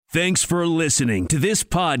Thanks for listening to this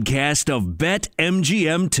podcast of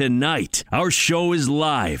BetMGM Tonight. Our show is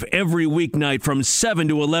live every weeknight from 7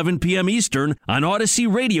 to 11 p.m. Eastern on Odyssey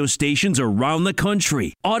radio stations around the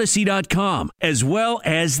country, Odyssey.com, as well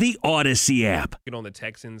as the Odyssey app. On the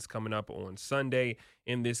Texans coming up on Sunday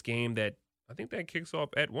in this game that I think that kicks off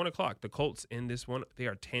at 1 o'clock. The Colts in this one, they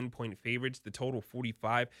are 10-point favorites. The total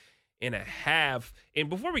 45.5. And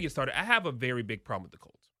before we get started, I have a very big problem with the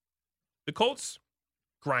Colts. The Colts,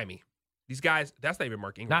 grimy. These guys, that's not even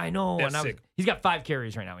Mark Ingram. I know. That's sick. He's got 5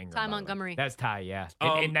 carries right now, Ingram. Ty Montgomery. That's Ty, yeah.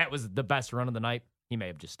 And that was the best run of the night. He may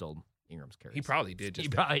have just stolen Ingram's carries. He probably did. He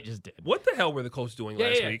probably just did. What the hell were the Colts doing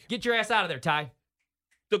last week? Get your ass out of there, Ty.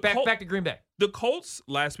 Back to Green Bay. The Colts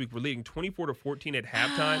last week were leading 24-14 at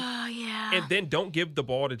halftime. Oh, yeah. And then don't give the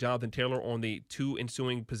ball to Jonathan Taylor on the 2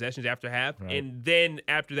 ensuing possessions after half. Right. And then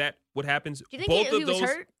after that, what happens? Do you think he was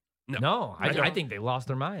hurt? No, I think they lost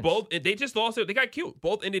their minds. They just lost it. They got killed.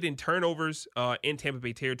 Both ended in turnovers in Tampa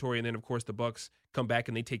Bay territory, and then of course the Bucs come back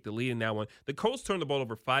and they take the lead in that one. The Colts turned the ball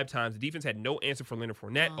over 5 times. The defense had no answer for Leonard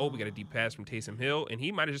Fournette. Oh, we got a deep pass from Taysom Hill, and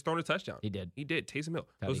he might have just thrown a touchdown. He did. Taysom Hill.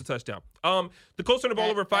 That was a touchdown. The Colts turned the ball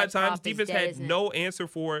over 5 times. Defense had no answer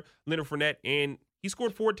for Leonard Fournette, and he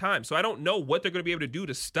scored 4 times. So I don't know what they're going to be able to do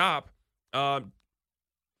to stop anybody.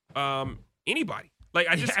 Anybody.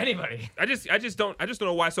 I just don't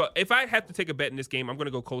know why. So if I have to take a bet in this game, I'm going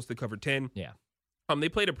to go Colts to cover 10. Yeah. They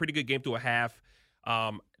played a pretty good game through a half.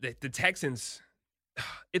 The Texans,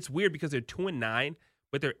 it's weird because they're 2-9,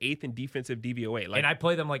 but they're 8th in defensive DVOA. And I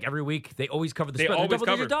play them like every week. They always cover the spread. Always They're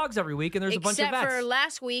double-digit cover. dogs every week, and there's a bunch of bets. Except for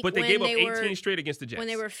last week, but they when gave up they 18 were straight against the Jets. when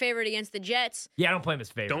they were favored against the Jets. Yeah, I don't play them as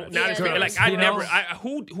favorites. Not as Yeah.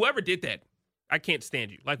 favorite. Whoever did that, I can't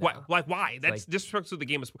stand you. Why? Why? That's disrespectful to the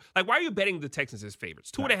game of sport. Why are you betting the Texans as favorites?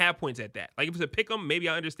 2.5 points at that. If it's a pick 'em, maybe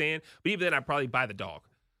I understand. But even then, I'd probably buy the dog.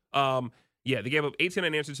 Yeah, they gave up 18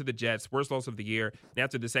 unanswered to the Jets, worst loss of the year. And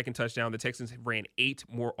after the second touchdown, the Texans ran 8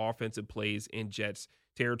 more offensive plays in Jets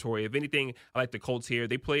territory. If anything, I like the Colts here.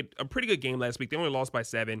 They played a pretty good game last week. They only lost by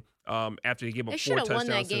 7 after they gave up 4 touchdowns. They should have won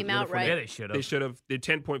that game outright. Yeah, they should have. They should have. They're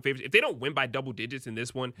 10-point favorites. If they don't win by double digits in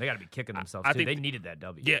this one, they got to be kicking themselves, I too. think They needed that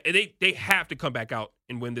W. Yeah, and they have to come back out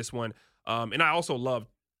and win this one. And I also love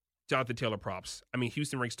Jonathan Taylor props. I mean,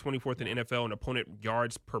 Houston ranks 24th in NFL in opponent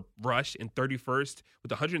yards per rush and 31st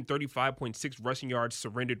with 135.6 rushing yards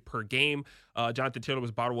surrendered per game. Jonathan Taylor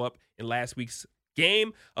was bottled up in last week's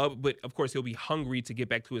game, but of course he'll be hungry to get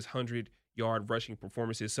back to his 100-yard rushing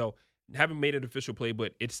performances. So haven't made an official play,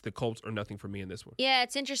 but it's the Colts or nothing for me in this one. Yeah,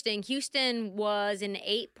 it's interesting. Houston was an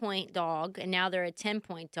 8-point dog, and now they're a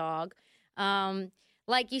 10-point dog.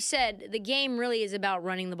 Like you said, the game really is about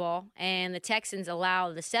running the ball, and the Texans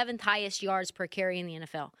allow the 7th highest yards per carry in the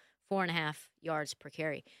NFL, 4.5 yards per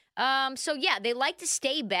carry. So, yeah, they like to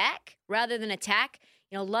stay back rather than attack.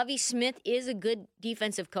 Lovie Smith is a good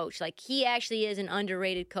defensive coach. He actually is an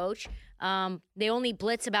underrated coach. They only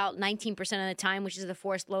blitz about 19% of the time, which is the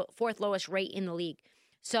fourth lowest rate in the league.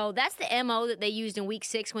 So that's the MO that they used in Week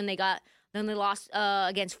 6 when they lost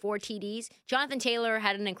against 4 TDs. Jonathan Taylor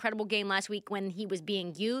had an incredible game last week when he was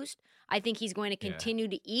being used. I think he's going to continue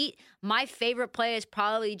to eat. My favorite play is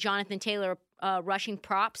probably Jonathan Taylor rushing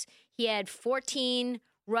props. He had 14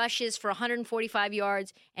 rushes for 145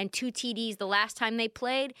 yards and 2 TDs the last time they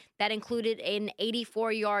played. That included an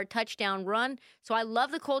 84-yard touchdown run. So I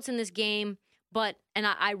love the Colts in this game, and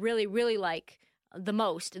I really, really like the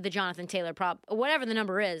most, the Jonathan Taylor prop, whatever the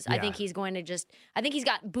number is. Yeah. I think he's going to I think he's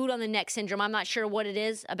got boot on the neck syndrome. I'm not sure what it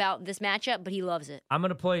is about this matchup, but he loves it. I'm going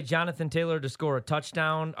to play Jonathan Taylor to score a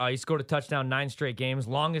touchdown. He scored a touchdown 9 straight games,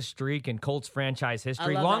 longest streak in Colts franchise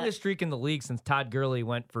history, longest streak in the league since Todd Gurley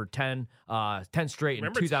went for 10 straight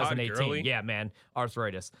in 2018. Yeah, man,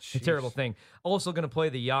 arthritis. Jeez. A terrible thing. Also going to play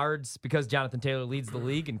the yards because Jonathan Taylor leads the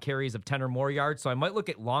league in carries of 10 or more yards. So I might look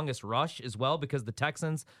at longest rush as well because the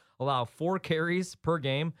Texans allow 4 carries per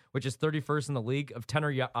game, which is 31st in the league of 10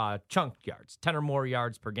 or chunk yards, 10 or more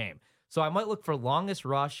yards per game. So I might look for longest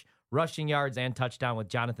rush, rushing yards, and touchdown with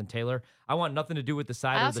Jonathan Taylor. I want nothing to do with the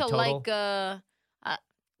side or the total. I also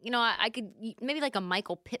like, I could maybe like a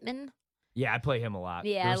Michael Pittman. Yeah, I play him a lot.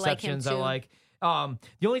 Yeah, the I like him too. I like.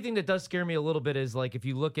 The only thing that does scare me a little bit is if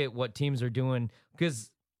you look at what teams are doing,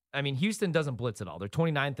 because Houston doesn't blitz at all. They're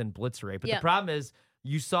 29th in blitz rate, but the problem is,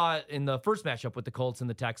 you saw it in the first matchup with the Colts and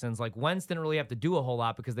the Texans. Wentz didn't really have to do a whole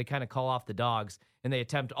lot because they kind of call off the dogs, and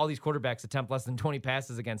all these quarterbacks attempt less than 20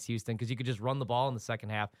 passes against Houston because you could just run the ball in the second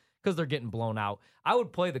half because they're getting blown out. I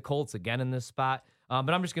would play the Colts again in this spot, but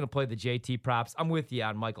I'm just going to play the JT props. I'm with you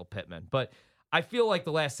on Michael Pittman. But I feel like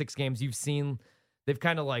the last 6 games you've seen they've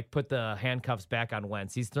kind of like put the handcuffs back on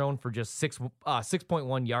Wentz. He's thrown for just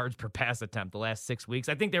 6.1 yards per pass attempt the last 6 weeks.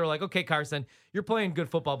 I think they were like, okay, Carson, you're playing good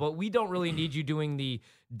football, but we don't really need you doing the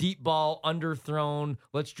deep ball, underthrown,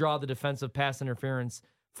 let's draw the defensive pass interference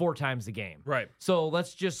 4 times a game. Right. So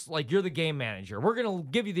let's just, like, you're the game manager. We're going to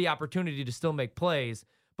give you the opportunity to still make plays,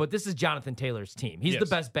 but this is Jonathan Taylor's team. He's the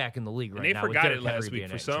best back in the league right now. And they forgot it last week.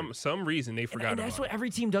 For some reason, they forgot it. That's what every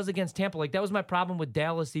team does against Tampa. Like, that was my problem with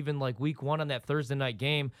Dallas even, like, week 1 on that Thursday night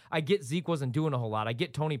game. I get Zeke wasn't doing a whole lot. I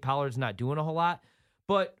get Tony Pollard's not doing a whole lot.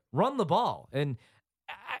 But run the ball. And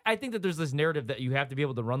I think that there's this narrative that you have to be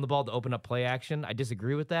able to run the ball to open up play action. I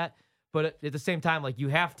disagree with that. But at the same time, like, you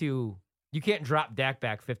can't drop Dak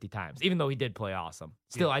back 50 times, even though he did play awesome.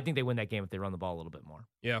 Still, I think they win that game if they run the ball a little bit more.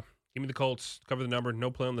 Yeah. Give me the Colts. Cover the number. No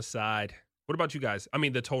play on the side. What about you guys? I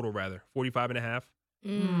mean, the total, rather. 45.5?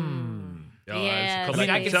 Yeah.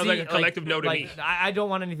 Sounds like a collective no to me. I don't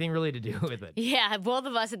want anything really to do with it. Yeah, both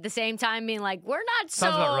of us at the same time being like, we're not so...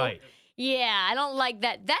 Sounds about right. Yeah, I don't like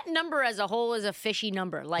that. That number as a whole is a fishy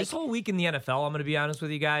number. Like, this whole week in the NFL, I'm going to be honest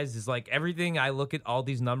with you guys, is like everything. I look at all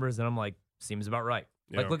these numbers and I'm like, seems about right.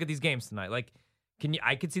 Like, look at these games tonight. Like,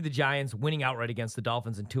 I could see the Giants winning outright against the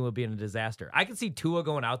Dolphins and Tua being a disaster. I could see Tua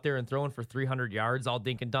going out there and throwing for 300 yards, all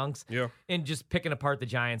dink and dunks, and just picking apart the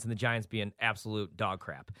Giants and the Giants being absolute dog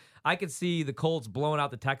crap. I could see the Colts blowing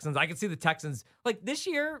out the Texans. I could see the Texans, like this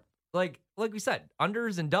year, like we said,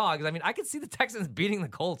 unders and dogs. I mean, I could see the Texans beating the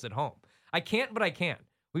Colts at home. I can't, but I can.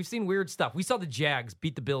 We've seen weird stuff. We saw the Jags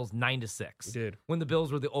beat the Bills 9-6. We did. When the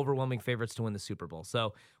Bills were the overwhelming favorites to win the Super Bowl.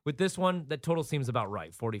 So with this one, that total seems about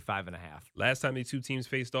right, 45.5. Last time these two teams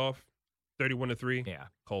faced off, 31-3. Yeah.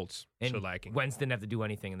 Colts. And lacking. Wentz didn't have to do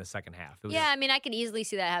anything in the second half. I mean, I could easily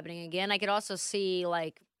see that happening again. I could also see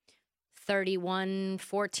like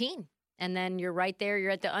 31-14. And then you're right there.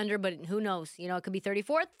 You're at the under, but who knows? You know, it could be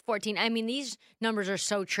 34-14. I mean, these numbers are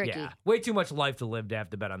so tricky. Yeah. Way too much life to live to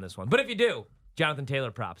have to bet on this one. But if you do, Jonathan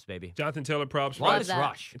Taylor props, baby. Jonathan Taylor props. Longest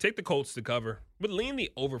rush. And take the Colts to cover. But lean the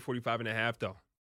over 45.5, though.